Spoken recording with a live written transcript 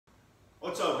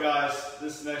What's up, guys?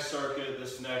 This next circuit,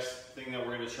 this next thing that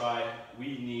we're going to try,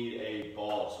 we need a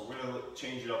ball. So we're going to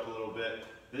change it up a little bit.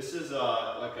 This is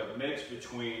like a mix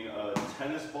between a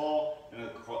tennis ball and a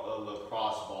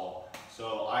lacrosse ball.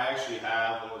 So I actually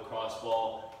have a lacrosse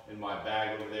ball in my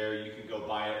bag over there. You can go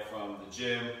buy it from the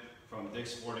gym, from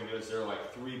Dick's Sporting Goods. They're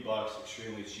like $3,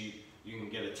 extremely cheap. You can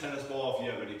get a tennis ball. If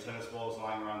you have any tennis balls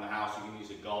lying around the house, you can use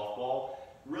a golf ball.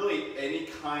 Really, any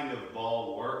kind of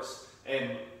ball works.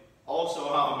 And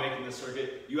also, how I'm making this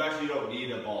circuit, you actually don't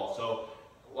need a ball. So,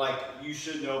 like you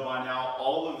should know by now,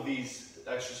 all of these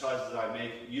exercises I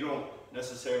make, you don't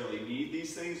necessarily need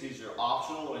these things. These are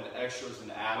optional and extras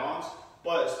and add-ons.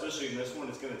 But especially in this one,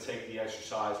 it's going to take the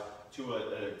exercise to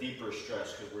a deeper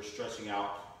stretch because we're stretching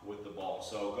out with the ball.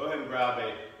 So go ahead and grab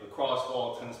a lacrosse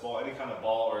ball, tennis ball, any kind of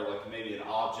ball, or like maybe an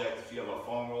object. If you have a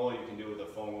foam roller, you can do it with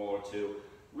a foam roller too.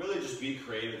 Really just be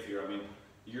creative here. I mean,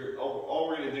 all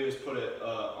we're going to do is put it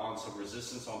on some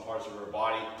resistance on parts of our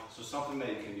body, so something that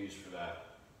you can use for that.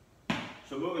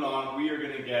 So moving on, we are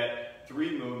going to get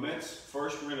 3 movements.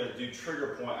 First, we're going to do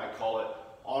trigger point, I call it,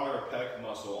 on our pec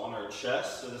muscle, on our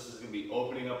chest. So this is going to be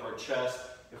opening up our chest.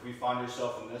 If we find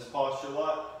ourselves in this posture a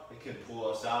lot, it can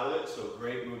pull us out of it, so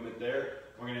great movement there.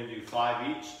 We're going to do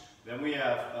 5 each. Then we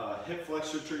have hip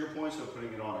flexor trigger point, so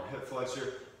putting it on our hip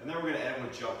flexor. And then we're going to end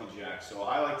with jumping jacks. So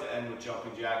I like to end with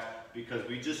jumping jacks because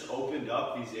we just opened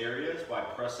up these areas by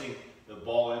pressing the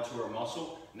ball into our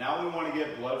muscle. Now we want to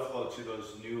get blood flow to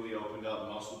those newly opened up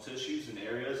muscle tissues and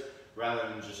areas rather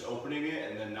than just opening it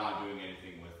and then not doing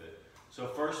anything with it. So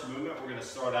first movement, we're going to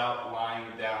start out lying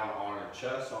down on our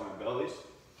chest, on our bellies.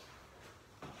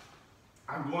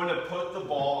 I'm going to put the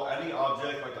ball, any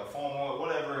object like a foam roller,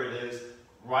 whatever it is,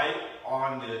 right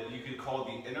on the, you could call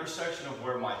it the intersection of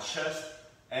where my chest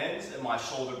ends and my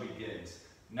shoulder begins.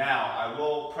 Now, I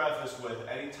will preface with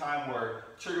any time we're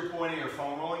trigger pointing or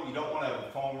foam rolling, you don't want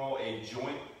to foam roll a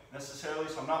joint necessarily,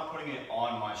 so I'm not putting it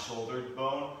on my shoulder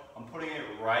bone. I'm putting it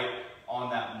right on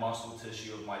that muscle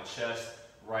tissue of my chest,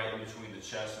 right in between the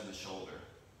chest and the shoulder.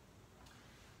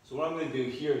 So what I'm going to do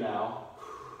here now,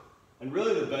 and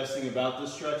really the best thing about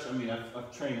this stretch, I mean,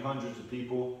 I've trained hundreds of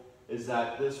people, is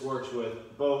that this works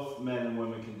with both men and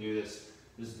women can do this.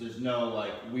 There's no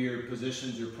like weird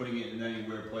positions or putting it in any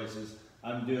weird places.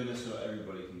 I'm doing this so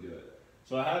everybody can do it.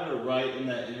 So I have it right in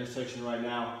that intersection right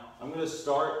now. I'm going to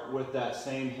start with that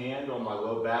same hand on my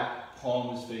low back,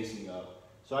 palm is facing up.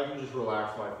 So I can just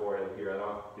relax my forehead here, I don't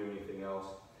have to do anything else.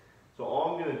 So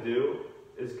all I'm going to do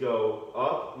is go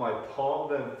up, my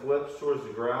palm then flips towards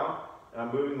the ground, and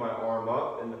I'm moving my arm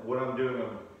up, and what I'm doing,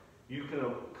 you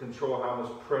can control how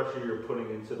much pressure you're putting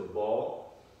into the ball.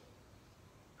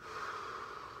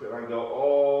 And I go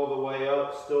all the way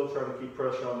up, still trying to keep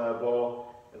pressure on that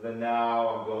ball. And then now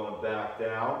I'm going back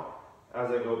down.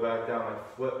 As I go back down,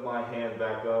 I flip my hand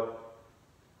back up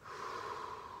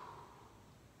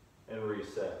and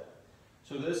reset.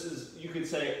 So this is, you could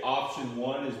say option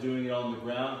 1 is doing it on the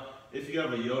ground. If you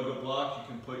have a yoga block,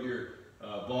 you can put your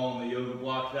ball on the yoga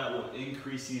block. That will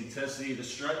increase the intensity of the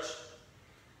stretch.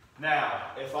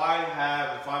 Now, if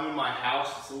I'm in my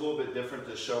house, it's a little bit different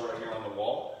to show right here on the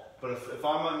wall. But if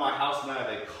I'm in my house and I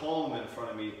have a column in front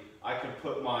of me, I can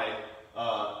put my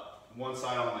one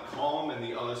side on the column and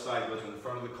the other side goes in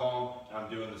front of the column, and I'm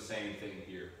doing the same thing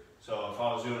here. So if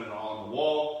I was doing it on the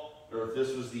wall, or if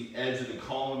this was the edge of the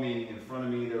column, meaning in front of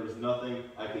me there was nothing,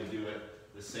 I could do it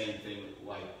the same thing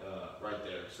like right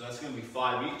there. So that's going to be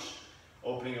 5 each.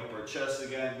 Opening up our chest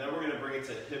again. Then we're going to bring it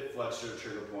to hip flexor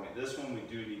trigger point. This one we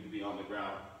do need to be on the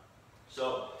ground.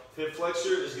 So hip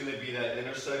flexor is going to be that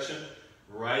intersection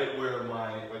right where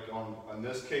my, like on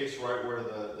this case, right where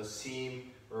the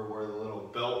seam or where the little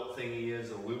belt thingy is,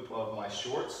 the loop of my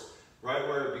shorts, right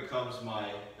where it becomes my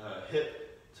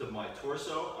hip to my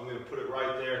torso. I'm going to put it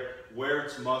right there where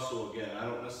it's muscle again. I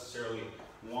don't necessarily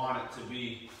want it to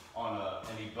be on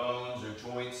any bones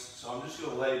or joints, so I'm just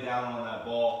going to lay down on that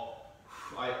ball.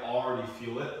 I already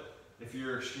feel it. If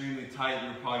you're extremely tight,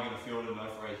 you're probably going to feel it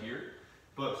enough right here.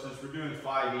 But since we're doing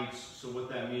 5 each, so what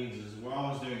that means is we're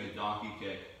almost doing a donkey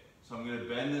kick. So I'm going to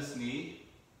bend this knee,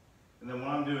 and then what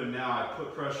I'm doing now, I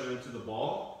put pressure into the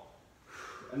ball,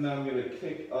 and then I'm going to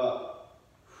kick up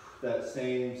that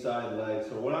same side leg.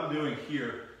 So what I'm doing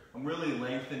here, I'm really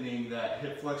lengthening that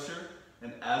hip flexor,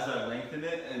 and as I lengthen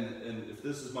it, and if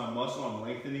this is my muscle, I'm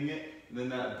lengthening it, and then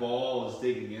that ball is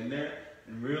digging in there,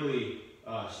 and really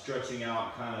stretching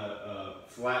out, kind of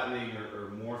flattening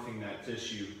or morphing that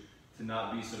tissue to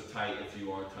not be so tight if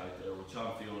you are tight there, which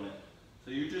I'm feeling it.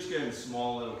 So you're just getting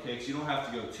small little kicks. You don't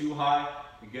have to go too high.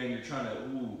 Again, you're trying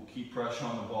to keep pressure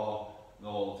on the ball the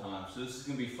whole time. So this is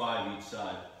going to be 5 each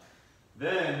side.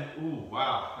 Then, ooh,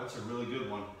 wow, that's a really good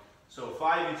one. So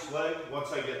 5 each leg.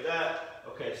 Once I get that,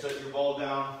 okay, set your ball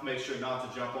down. Make sure not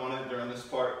to jump on it during this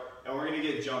part. And we're gonna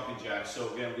get jumping jacks.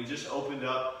 So again, we just opened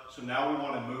up. So now we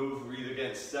wanna move. We're either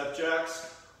getting step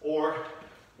jacks or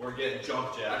we're getting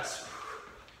jump jacks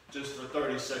just for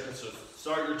 30 seconds. So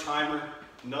start your timer.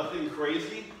 Nothing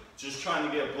crazy. Just trying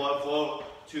to get blood flow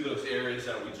to those areas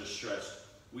that we just stretched.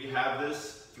 We have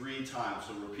this 3 times.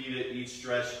 So repeat it each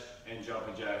stretch and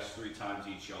jumping jacks 3 times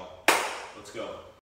each, y'all. Let's go.